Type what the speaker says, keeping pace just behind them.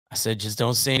I said, just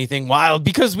don't say anything wild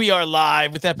because we are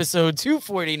live with episode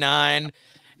 249.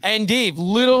 And Dave,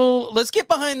 let's get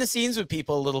behind the scenes with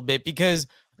people a little bit because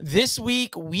this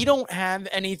week we don't have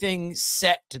anything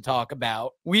set to talk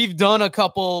about. We've done a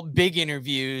couple big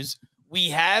interviews. We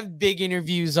have big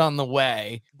interviews on the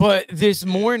way, but this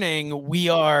morning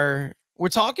we're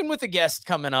talking with a guest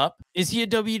coming up. Is he a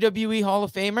WWE Hall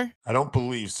of Famer? I don't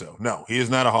believe so. No, he is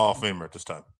not a Hall of Famer at this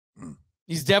time.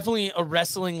 He's definitely a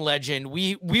wrestling legend.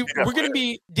 Dave's going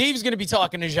to be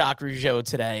talking to Jacques Rougeau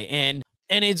today. And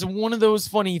it's one of those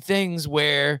funny things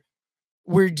where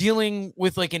we're dealing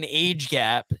with like an age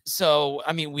gap. So,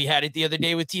 I mean, we had it the other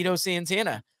day with Tito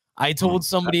Santana. I told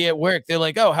somebody at work, they're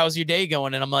like, "Oh, how's your day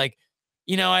going?" And I'm like,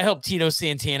 I helped Tito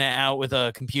Santana out with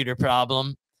a computer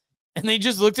problem. And they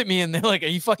just looked at me and they're like, "Are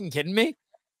you fucking kidding me?"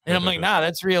 And I'm like, "Nah,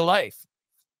 that's real life."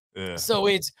 Yeah. So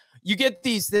you get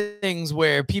these things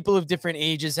where people of different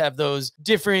ages have those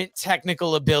different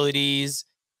technical abilities.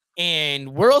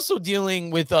 And we're also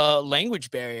dealing with a language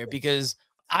barrier because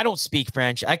I don't speak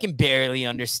French. I can barely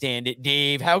understand it.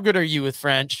 Dave, how good are you with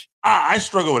French? I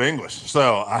struggle with English,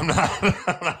 so I'm not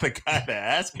the guy to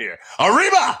ask here.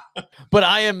 Arriba! But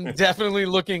I am definitely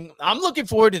looking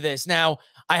forward to this. Now,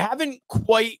 I haven't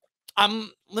quite,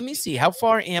 let me see, how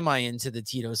far am I into the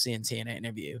Tito Santana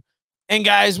interview? And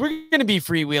guys, we're going to be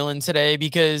freewheeling today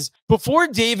because before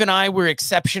Dave and I were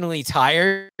exceptionally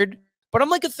tired, but I'm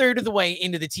like a third of the way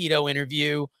into the Tito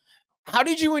interview. How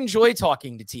did you enjoy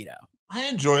talking to Tito? I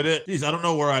enjoyed it. Jeez, I don't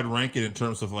know where I'd rank it in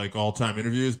terms of like all-time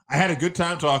interviews. I had a good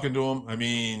time talking to him. I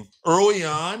mean, early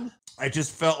on, I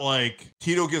just felt like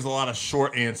Tito gives a lot of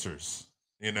short answers,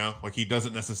 like he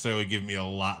doesn't necessarily give me a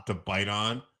lot to bite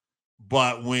on.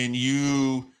 But when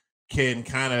you can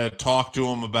kind of talk to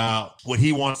him about what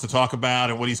he wants to talk about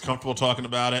and what he's comfortable talking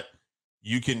about it,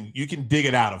 you can dig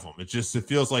it out of him. It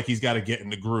feels like he's got to get in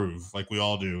the groove like we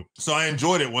all do. So I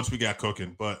enjoyed it once we got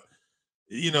cooking. But,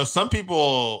 some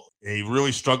people, they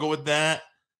really struggle with that.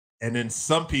 And then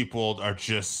some people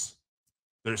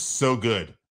they're so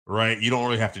good, right? You don't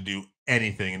really have to do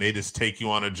anything. And they just take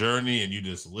you on a journey and you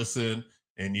just listen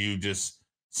and you just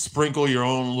sprinkle your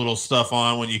own little stuff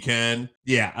on when you can.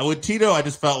 Yeah, with Tito, I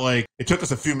just felt like it took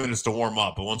us a few minutes to warm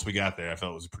up, but once we got there, I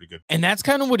felt it was pretty good. And that's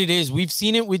kind of what it is. We've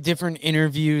seen it with different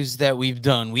interviews that we've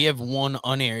done. We have one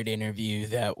unaired interview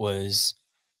that was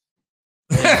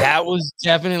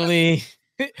definitely,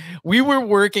 we were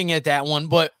working at that one,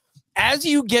 but as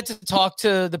you get to talk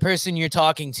to the person you're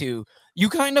talking to, you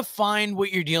kind of find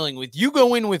what you're dealing with. You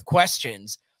go in with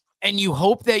questions and you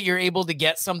hope that you're able to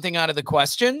get something out of the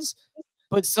questions.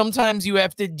 But sometimes you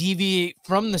have to deviate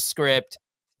from the script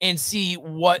and see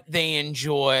what they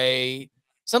enjoy.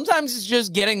 Sometimes it's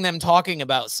just getting them talking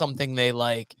about something they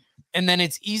like, and then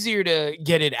it's easier to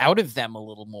get it out of them a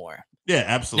little more. Yeah,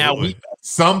 absolutely.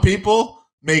 Some people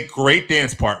make great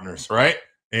dance partners, right?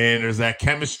 And there's that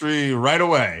chemistry right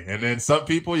away. And then some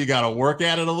people, you got to work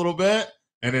at it a little bit.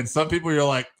 And then some people, you're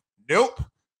like, nope.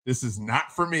 This is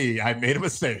not for me. I made a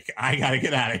mistake. I got to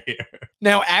get out of here.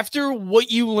 Now, after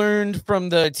what you learned from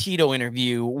the Tito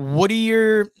interview, what are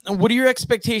your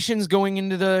expectations going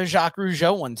into the Jacques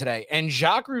Rougeau one today? And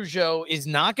Jacques Rougeau is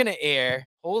not going to air.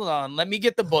 Hold on. Let me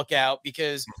get the book out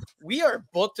because we are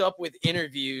booked up with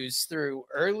interviews through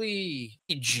early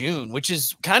June, which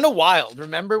is kind of wild.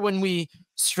 Remember when we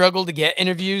struggled to get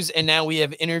interviews and now we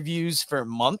have interviews for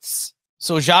months?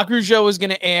 So Jacques Rougeau is going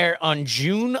to air on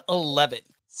June 11th.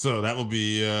 So that will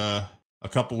be a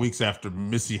couple weeks after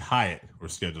Missy Hyatt we're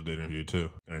scheduled to interview too.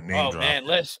 Man,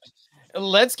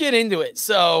 let's get into it.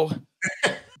 So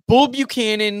Bull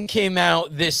Buchanan came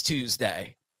out this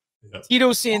Tuesday. Yep.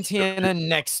 Tito Santana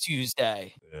next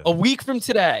Tuesday. Yeah. A week from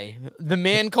today, the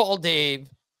man called Dave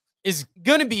is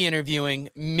going to be interviewing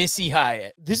Missy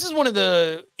Hyatt. This is one of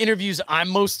the interviews I'm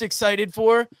most excited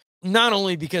for, not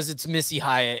only because it's Missy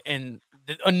Hyatt and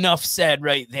enough said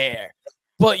right there.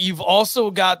 But you've also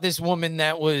got this woman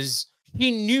he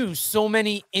knew so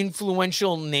many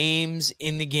influential names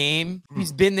in the game.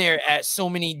 He's been there at so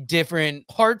many different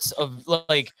parts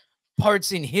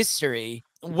in history.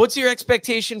 What's your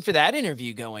expectation for that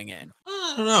interview going in?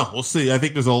 I don't know. We'll see. I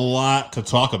think there's a lot to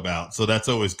talk about. So that's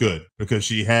always good because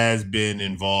she has been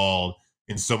involved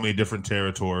in so many different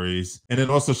territories. And then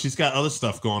also she's got other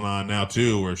stuff going on now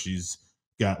too, where she's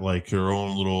got like her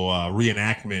own little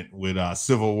reenactment with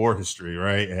Civil War history,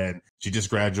 right? And she just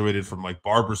graduated from like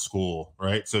barber school,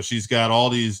 right? So she's got all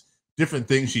these different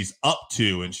things she's up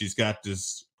to, and she's got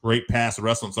this great past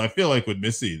wrestling. So I feel like with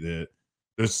Missy that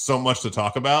there's so much to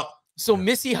talk about. So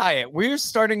Missy Hyatt, we're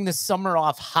starting the summer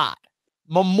off hot.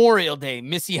 Memorial Day,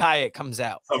 Missy Hyatt comes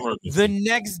out. The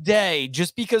next day,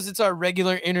 just because it's our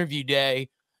regular interview day,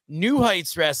 New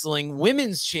Heights Wrestling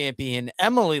Women's Champion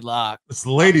Emily Locke. It's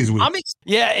the ladies' week.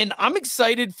 And I'm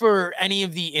excited for any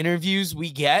of the interviews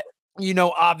we get. You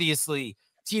know, obviously,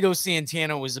 Tito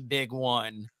Santana was a big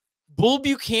one. Bull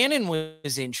Buchanan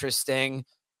was interesting.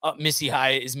 Missy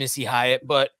Hyatt is Missy Hyatt,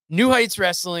 but New Heights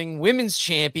Wrestling Women's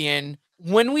Champion.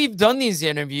 When we've done these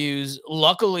interviews,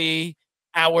 luckily,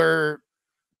 our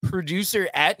producer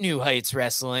at New Heights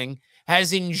Wrestling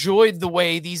has enjoyed the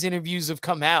way these interviews have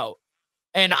come out.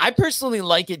 And I personally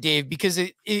like it, Dave, because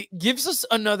it gives us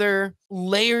another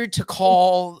layer to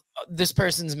call this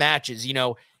person's matches, you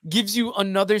know, gives you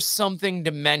another something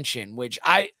to mention, which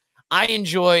I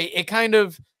enjoy.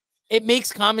 It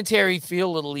makes commentary feel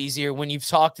a little easier when you've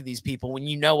talked to these people, when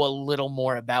you know a little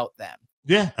more about them.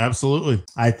 Yeah, absolutely.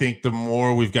 I think the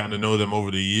more we've gotten to know them over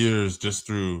the years, just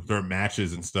through their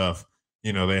matches and stuff,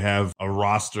 you know, they have a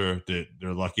roster that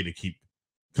they're lucky to keep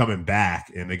coming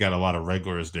back, and they got a lot of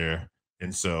regulars there.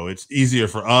 And so it's easier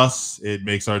for us. It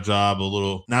makes our job a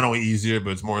little, not only easier, but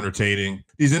it's more entertaining.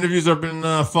 These interviews have been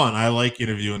fun. I like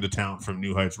interviewing the talent from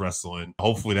New Heights Wrestling.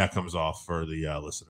 Hopefully that comes off for the listener.